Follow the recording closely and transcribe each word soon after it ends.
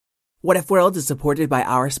What If World is supported by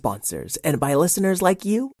our sponsors and by listeners like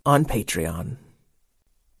you on Patreon.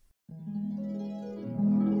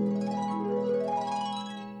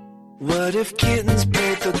 What if kittens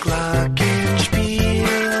played the glockenspiel?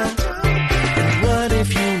 And what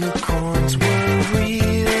if unicorns were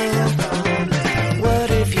real? What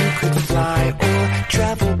if you could fly or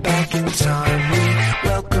travel back in time? We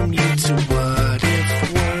welcome you to What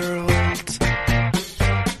If World.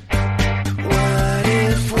 What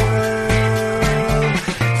If World?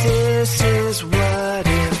 This is What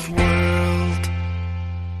If World.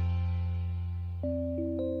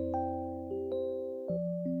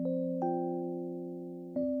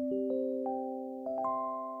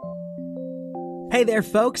 Hey there,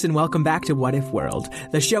 folks, and welcome back to What If World,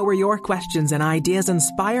 the show where your questions and ideas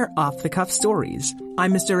inspire off-the-cuff stories.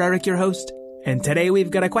 I'm Mr. Eric, your host, and today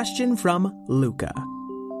we've got a question from Luca.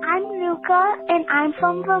 I'm Luca, and I'm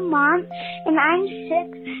from Vermont, and I'm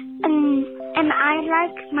 6, and I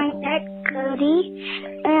like my pet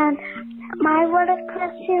Cody. And my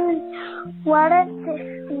question is, what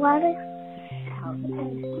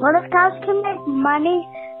if cows can make money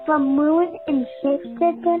from moon and shift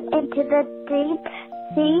them into the deep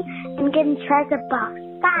sea and get a treasure box?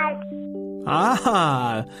 Bye.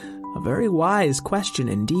 Ah, a very wise question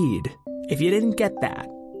indeed. If you didn't get that,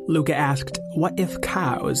 Luca asked, what if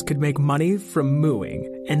cows could make money from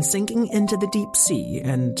mooing and sinking into the deep sea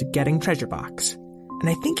and getting treasure box? And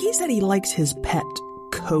I think he said he likes his pet,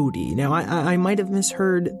 Cody. Now, I might have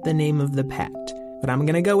misheard the name of the pet, but I'm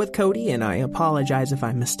going to go with Cody, and I apologize if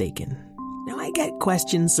I'm mistaken. Now, I get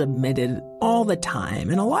questions submitted all the time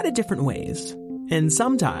in a lot of different ways, and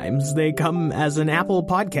sometimes they come as an Apple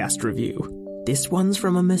Podcast review. This one's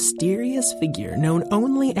from a mysterious figure known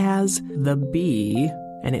only as the Bee,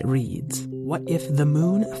 and it reads, what if the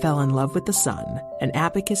moon fell in love with the sun and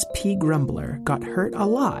Abacus P. Grumbler got hurt a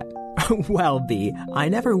lot? Well, Bee, I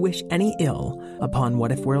never wish any ill upon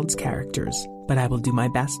What If World's characters, but I will do my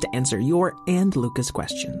best to answer your and Luca's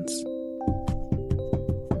questions.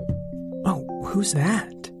 Who's that?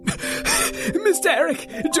 Mr. Eric,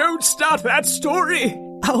 don't start that story!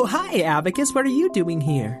 Oh, hi, Abacus. What are you doing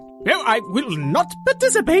here? No, I will not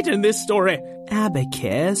participate in this story.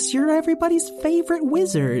 Abacus, you're everybody's favorite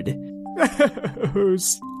wizard. Oh,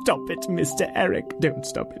 stop it, Mr. Eric. Don't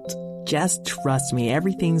stop it. Just trust me,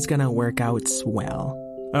 everything's gonna work out swell.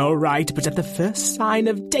 All right, but at the first sign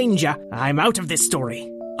of danger, I'm out of this story.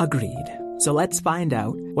 Agreed. So let's find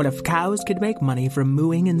out what if cows could make money from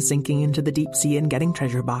mooing and sinking into the deep sea and getting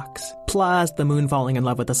treasure box, plus the moon falling in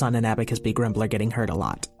love with the sun and Abacus B. Grumbler getting hurt a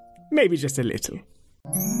lot. Maybe just a little.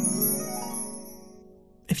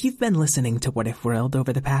 If you've been listening to What If World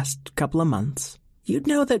over the past couple of months, you'd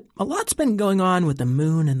know that a lot's been going on with the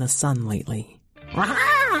moon and the sun lately.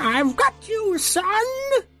 I've got you, son!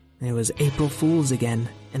 It was April Fool's again,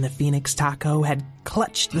 and the Phoenix Taco had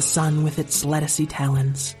clutched the sun with its lettucey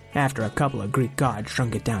talons after a couple of Greek gods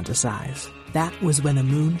shrunk it down to size. That was when the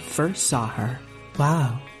moon first saw her.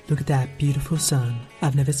 Wow, look at that beautiful sun.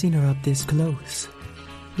 I've never seen her up this close.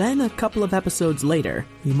 Then a couple of episodes later,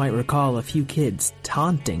 you might recall a few kids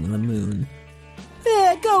taunting the moon.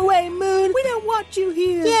 There, go away, moon! We don't want you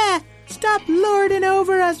here! Yeah, stop lording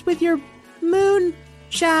over us with your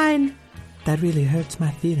moonshine! That really hurts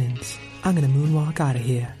my feelings. I'm gonna moonwalk out of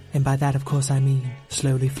here. And by that, of course, I mean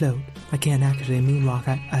slowly float. I can't actually moonwalk.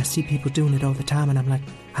 I see people doing it all the time, and I'm like,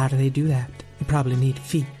 how do they do that? They probably need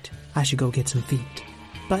feet. I should go get some feet.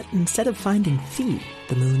 But instead of finding feet,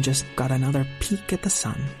 the moon just got another peek at the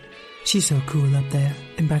sun. She's so cool up there.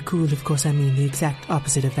 And by cool, of course, I mean the exact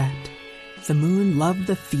opposite of that. The moon loved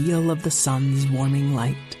the feel of the sun's warming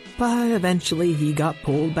light, but eventually he got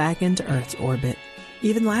pulled back into Earth's orbit.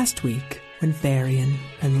 Even last week, when Varian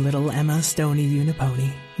and little Emma Stoney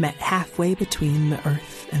Unipony met halfway between the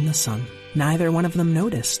Earth and the sun, neither one of them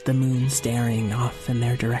noticed the moon staring off in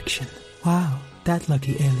their direction. Wow, that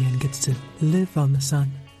lucky alien gets to live on the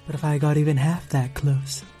sun. But if I got even half that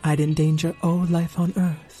close, I'd endanger all life on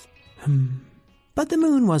Earth. But the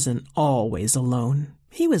moon wasn't always alone.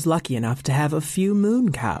 He was lucky enough to have a few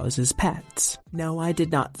moon cows as pets. No, I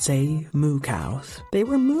did not say moo cows. They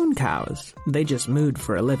were moon cows. They just mooed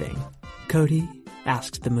for a living. Cody,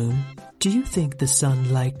 asked the moon, do you think the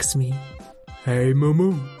sun likes me? Hey,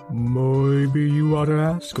 Moo, maybe you ought to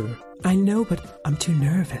ask her. I know, but I'm too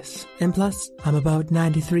nervous. And plus, I'm about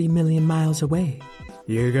 93 million miles away.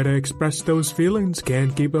 You gotta express those feelings,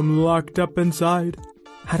 can't keep them locked up inside.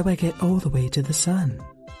 How do I get all the way to the sun?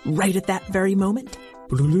 Right at that very moment,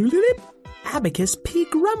 Abacus P.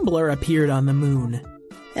 Grumbler appeared on the moon.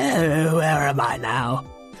 Oh, where am I now?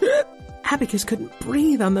 Abacus couldn't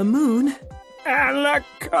breathe on the moon. and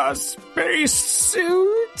a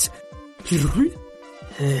spacesuit?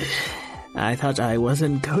 I thought I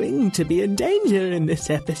wasn't going to be in danger in this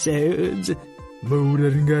episode. Moo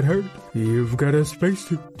didn't get hurt. You've got a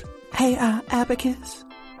spacesuit. Hey, Abacus.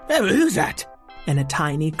 Oh, who's that? And a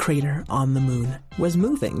tiny crater on the moon was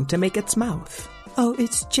moving to make its mouth. Oh,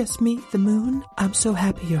 it's just me, the moon. I'm so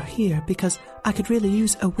happy you're here because I could really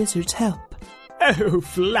use a wizard's help. Oh,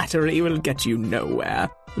 flattery will get you nowhere.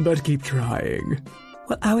 But keep trying.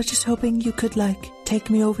 Well, I was just hoping you could, take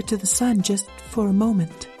me over to the sun just for a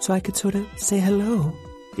moment so I could sort of say hello.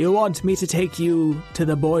 You want me to take you to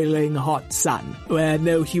the boiling hot sun, where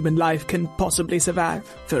no human life can possibly survive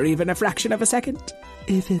for even a fraction of a second?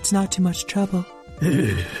 If it's not too much trouble.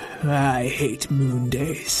 I hate moon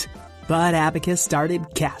days. But Abacus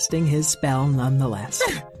started casting his spell nonetheless.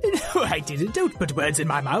 No, I didn't. Don't put words in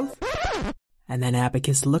my mouth. And then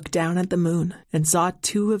Abacus looked down at the moon and saw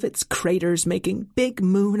two of its craters making big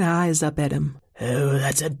moon eyes up at him. Oh,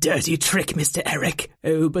 that's a dirty trick, Mr. Eric.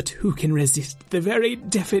 Oh, but who can resist the very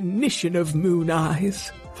definition of moon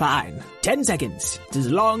eyes? Fine, 10 seconds, as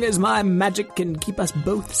long as my magic can keep us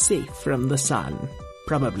both safe from the sun.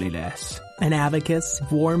 Probably less. And Abacus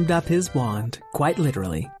warmed up his wand, quite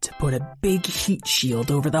literally, to put a big heat shield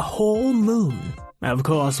over the whole moon. Of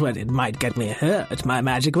course, when it might get me hurt, my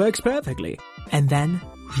magic works perfectly. And then...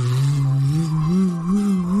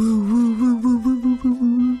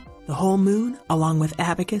 the whole moon, along with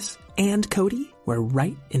Abacus and Cody, were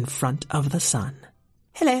right in front of the sun.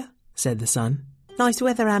 Hello, said the sun. Nice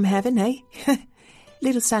weather I'm having, eh?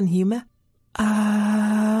 Little sun humor.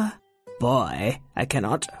 Boy, I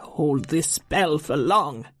cannot hold this spell for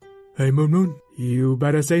long. Hey, Moon, you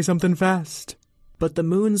better say something fast. But the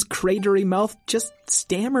moon's cratery mouth just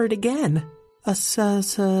stammered again. Can't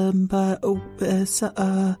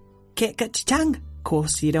get your tongue. Of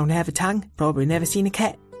course you don't have a tongue. Probably never seen a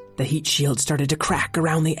cat. The heat shield started to crack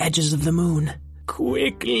around the edges of the moon.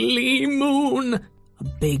 Quickly, moon! A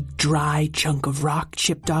big dry chunk of rock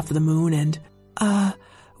chipped off the moon and,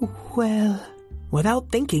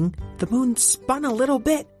 without thinking, the moon spun a little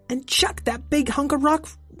bit and chucked that big hunk of rock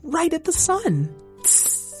right at the sun.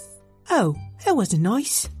 Oh, that wasn't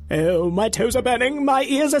nice. Oh, my toes are burning, my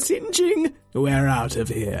ears are singeing. We're out of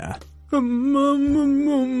here. And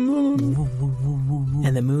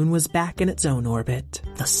the moon was back in its own orbit.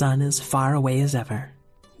 The sun as far away as ever.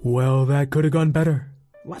 Well, that could have gone better.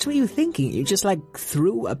 What were you thinking? You just,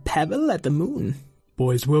 threw a pebble at the moon.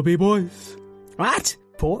 Boys will be boys. What?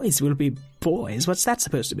 Boys will be boys? What's that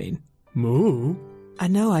supposed to mean? Moo? I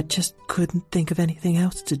know, I just couldn't think of anything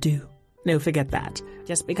else to do. No, forget that.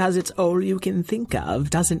 Just because it's all you can think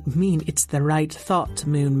of doesn't mean it's the right thought,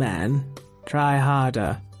 Moon Man. Try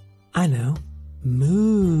harder. I know.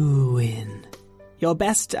 Mooin. Your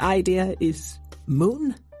best idea is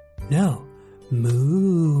moon? No,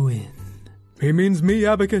 mooin. He means me,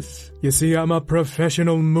 Abacus. You see, I'm a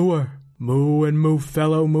professional mooer. Moo and moo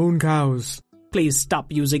fellow moon cows. Please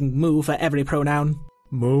stop using moo for every pronoun.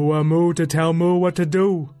 Moo a moo to tell moo what to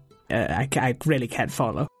do. I really can't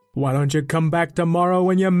follow. Why don't you come back tomorrow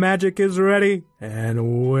when your magic is ready,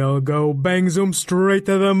 and we'll go bang zoom straight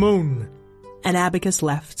to the moon. And Abacus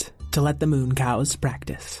left to let the moon cows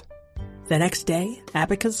practice. The next day,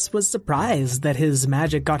 Abacus was surprised that his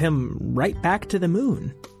magic got him right back to the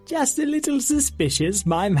moon. Just a little suspicious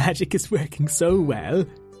my magic is working so well,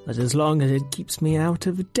 but as long as it keeps me out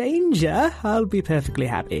of danger, I'll be perfectly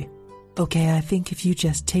happy. Okay, I think if you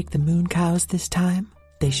just take the moon cows this time,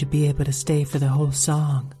 they should be able to stay for the whole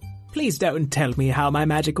song. Please don't tell me how my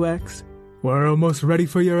magic works. We're almost ready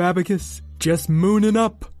for your Abacus. Just mooning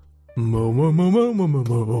up. Moo, moo, moo, moo, moo, moo,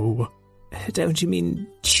 moo. Don't you mean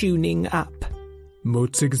tuning up?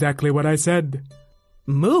 Moot's exactly what I said.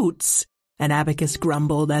 Moots? And Abacus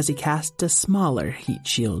grumbled as he cast a smaller heat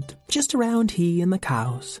shield, just around he and the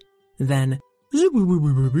cows. Then,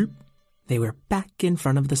 they were back in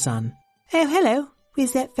front of the sun. Oh, hello.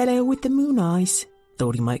 Where's that fellow with the moon eyes?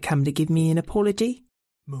 Thought he might come to give me an apology.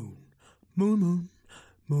 Moon, moon, moon.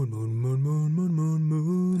 Moon, moon, moon, moon, moon, moon,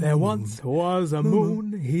 moon. There once was a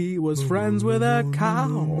moon. He was friends with a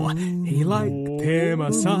cow. He liked him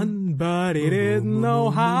a son, but he didn't know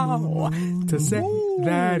how to say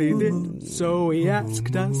that he did. So he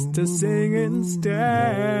asked us to sing instead.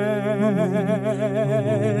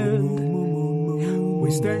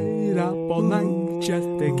 We stayed up all night just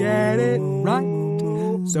to get it right.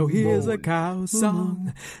 So here's a cow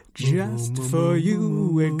song just for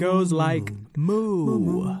you. It goes like moo,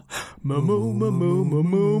 moo, moo, moo, moo,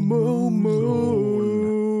 moo, moo,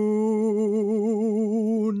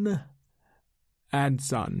 moon, and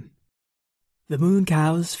sun. The moon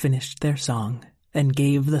cows finished their song and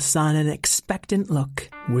gave the sun an expectant look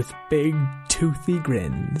with big, toothy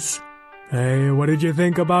grins. Hey, what did you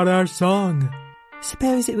think about our song?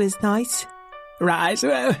 Suppose it was nice. Right,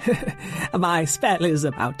 well, my spell is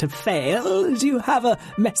about to fail. Do you have a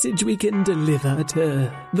message we can deliver to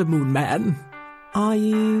the Moon Man? Are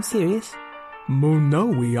you serious? Moon, no,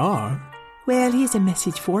 we are. Well, here's a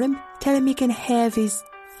message for him. Tell him he can have his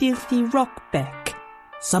filthy rock back.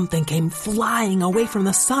 Something came flying away from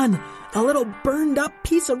the sun. A little burned-up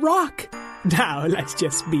piece of rock. Now, let's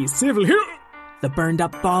just be civil here. The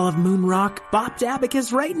burned-up ball of moon rock bopped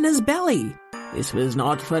Abacus right in his belly. This was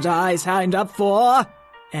not what I signed up for.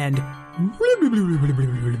 And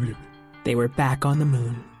they were back on the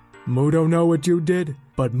moon. Moo don't know what you did,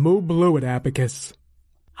 but Moo blew it, Abacus.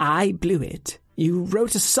 I blew it. You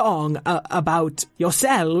wrote a song about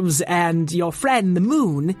yourselves and your friend, the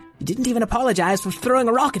moon. You didn't even apologize for throwing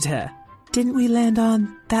a rock at her. Didn't we land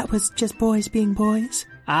on that was just boys being boys?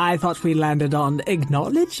 I thought we landed on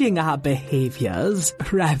acknowledging our behaviors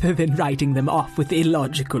rather than writing them off with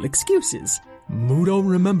illogical excuses. Moo don't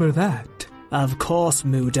remember that. Of course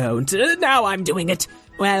Moo don't. Now I'm doing it.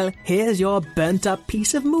 Well, here's your burnt-up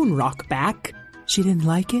piece of moon rock back. She didn't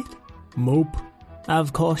like it? Mope.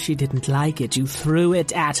 Of course she didn't like it. You threw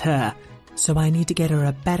it at her. So I need to get her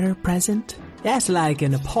a better present? That's like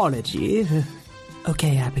an apology.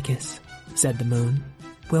 Okay, Abacus, said the moon.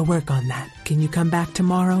 We'll work on that. Can you come back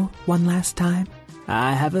tomorrow one last time?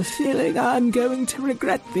 I have a feeling I'm going to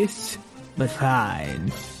regret this, but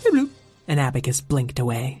fine. And Abacus blinked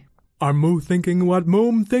away. Are Moo thinking what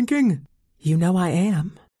Moom thinking? You know I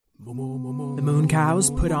am. The moon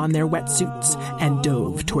cows put on their wetsuits and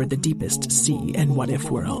dove toward the deepest sea and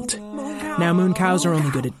what-if world. Now moon cows are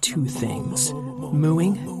only good at two things,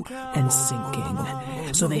 mooing and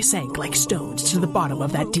sinking. So they sank like stones to the bottom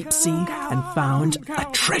of that deep sea and found a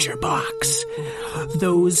treasure box.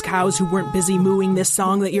 Those cows who weren't busy mooing this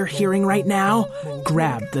song that you're hearing right now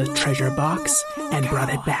grabbed the treasure box and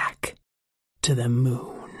brought it back to the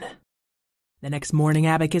moon. The next morning,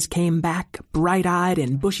 Abacus came back, bright-eyed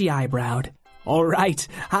and bushy-eyebrowed. All right,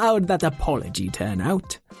 how'd that apology turn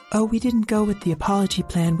out? Oh, we didn't go with the apology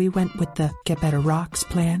plan. We went with the Get Better Rocks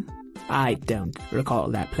plan. I don't recall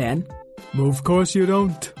that plan. Moo, of course you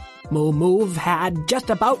don't. Moo had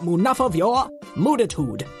just about enough of your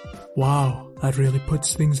mooditude. Wow, that really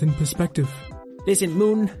puts things in perspective. Listen,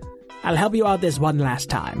 Moon, I'll help you out this one last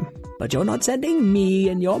time, but you're not sending me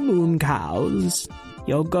and your moon cows.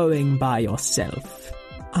 You're going by yourself.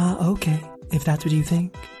 Okay, if that's what you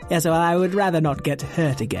think. Yes, well, I would rather not get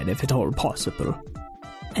hurt again if at all possible.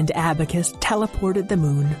 And Abacus teleported the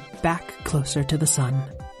moon back closer to the sun,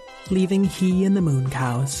 leaving he and the moon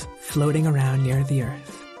cows floating around near the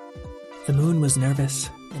earth. The moon was nervous,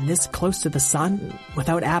 and this close to the sun,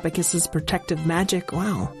 without Abacus's protective magic,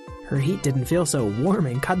 wow, her heat didn't feel so warm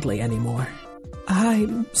and cuddly anymore. Hi,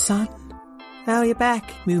 sun. How you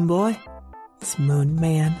back, moon boy? It's Moon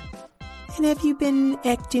Man. And have you been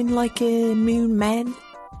acting like a moon man?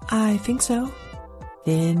 I think so.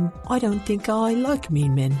 Then I don't think I like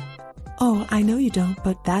mean men. Oh, I know you don't,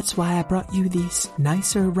 but that's why I brought you these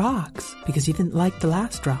nicer rocks, because you didn't like the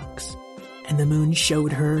last rocks. And the moon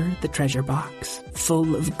showed her the treasure box,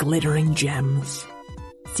 full of glittering gems.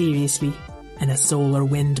 Seriously. And a solar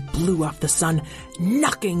wind blew off the sun,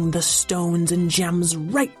 knocking the stones and gems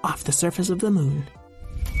right off the surface of the moon.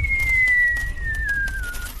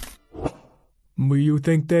 You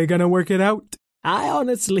think they're gonna work it out? I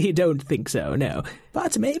honestly don't think so, no.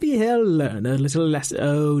 But maybe he'll learn a little less.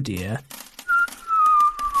 Oh dear.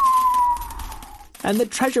 And the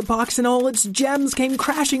treasure box and all its gems came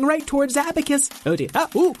crashing right towards Abacus. Oh dear.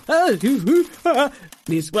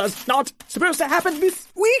 This was not supposed to happen this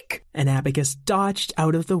week. And Abacus dodged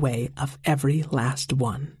out of the way of every last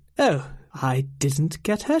one. Oh, I didn't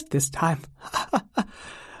get hurt this time.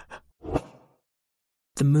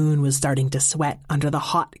 The moon was starting to sweat under the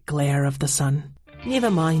hot glare of the sun.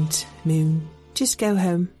 Never mind, moon. Just go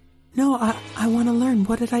home. No, I want to learn.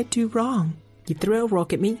 What did I do wrong? You throw a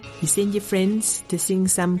rock at me, you send your friends to sing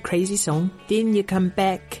some crazy song, then you come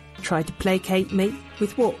back, try to placate me.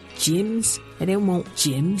 With what? Gems? I don't want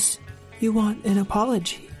gems. You want an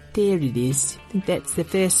apology. There it is. I think that's the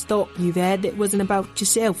first thought you've had that wasn't about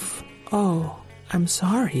yourself. Oh, I'm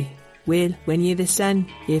sorry. Well, when you're the sun,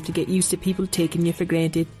 you have to get used to people taking you for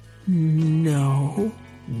granted. No.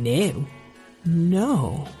 No.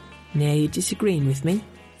 No. Now you're disagreeing with me?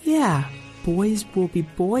 Yeah, boys will be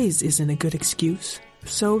boys isn't a good excuse.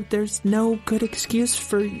 So there's no good excuse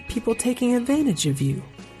for people taking advantage of you.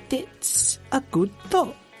 That's a good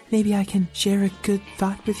thought. maybe I can share a good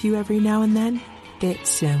thought with you every now and then? That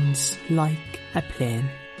sounds like a plan.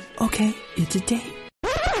 Okay, it's a date.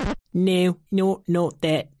 No, not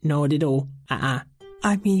that. Not at all. I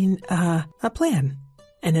mean, a plan.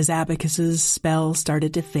 And as Abacus's spell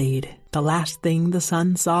started to fade, the last thing the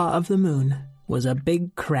sun saw of the moon was a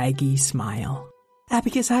big craggy smile.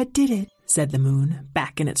 Abacus, I did it, said the moon,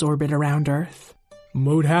 back in its orbit around Earth.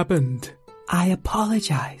 What happened? I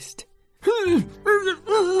apologized.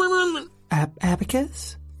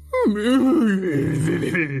 Abacus?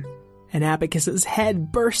 And Abacus's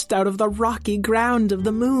head burst out of the rocky ground of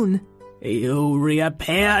the moon. You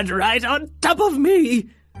reappeared right on top of me.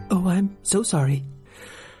 Oh, I'm so sorry.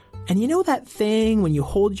 And you know that thing when you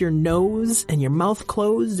hold your nose and your mouth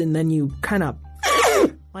closed and then you kind of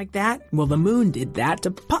like that? Well, the moon did that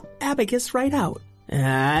to pop Abacus right out.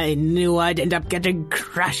 I knew I'd end up getting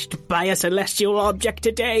crushed by a celestial object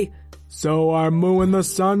today. So are Moo and the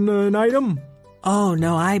sun an item? Oh,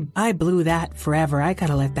 no, I blew that forever. I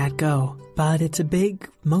gotta let that go. But it's a big,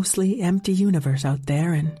 mostly empty universe out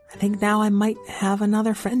there, and I think now I might have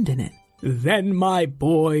another friend in it. Then, my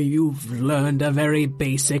boy, you've learned a very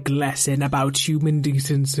basic lesson about human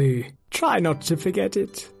decency. Try not to forget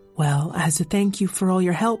it. Well, as a thank you for all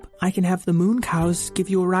your help, I can have the moon cows give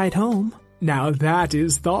you a ride home. Now that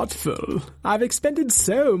is thoughtful. I've expended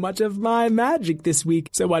so much of my magic this week,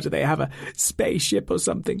 so why do they have a spaceship or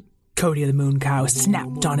something? Cody the moon cow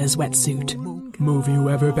snapped on his wetsuit. Have you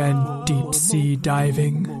ever been deep-sea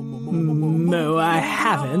diving? No, I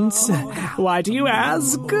haven't. Why do you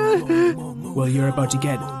ask? Well, you're about to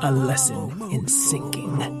get a lesson in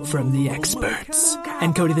sinking from the experts.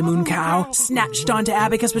 And Cody the moon cow snatched onto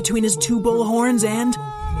Abacus between his two bull horns and...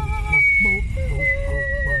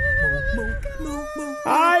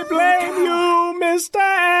 I blame you, Mr.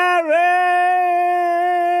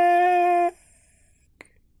 Eric!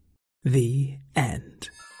 The end.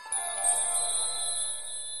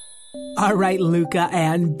 All right, Luca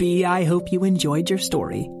and B, I hope you enjoyed your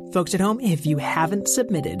story. Folks at home, if you haven't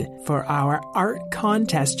submitted for our art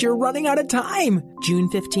contest, you're running out of time. June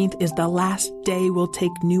 15th is the last day we'll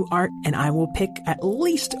take new art, and I will pick at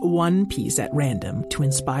least one piece at random to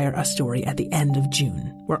inspire a story at the end of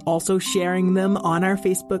June. We're also sharing them on our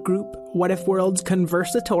Facebook group, What If World's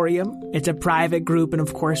Conversatorium. It's a private group, and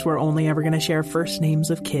of course, we're only ever going to share first names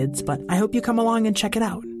of kids, but I hope you come along and check it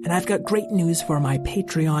out. And I've got great news for my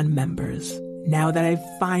Patreon members. Now that I've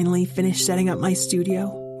finally finished setting up my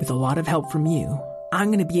studio, with a lot of help from you, I'm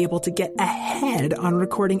going to be able to get ahead on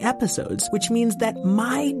recording episodes, which means that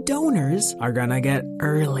my donors are going to get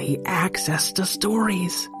early access to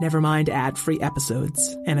stories. Never mind ad-free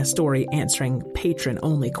episodes and a story answering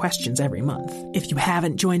patron-only questions every month. If you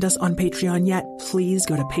haven't joined us on Patreon yet, please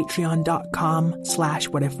go to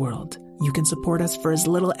patreon.com/whatifworld. You can support us for as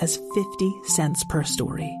little as 50 cents per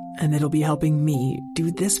story, and it'll be helping me do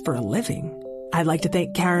this for a living. I'd like to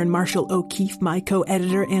thank Karen Marshall O'Keefe, my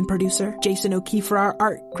co-editor and producer, Jason O'Keefe for our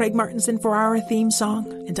art, Craig Martinson for our theme song,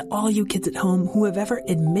 and to all you kids at home who have ever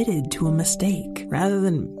admitted to a mistake rather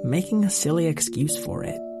than making a silly excuse for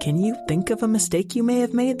it. Can you think of a mistake you may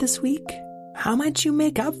have made this week? How might you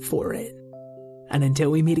make up for it? And until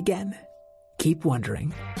we meet again, keep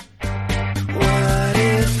wondering.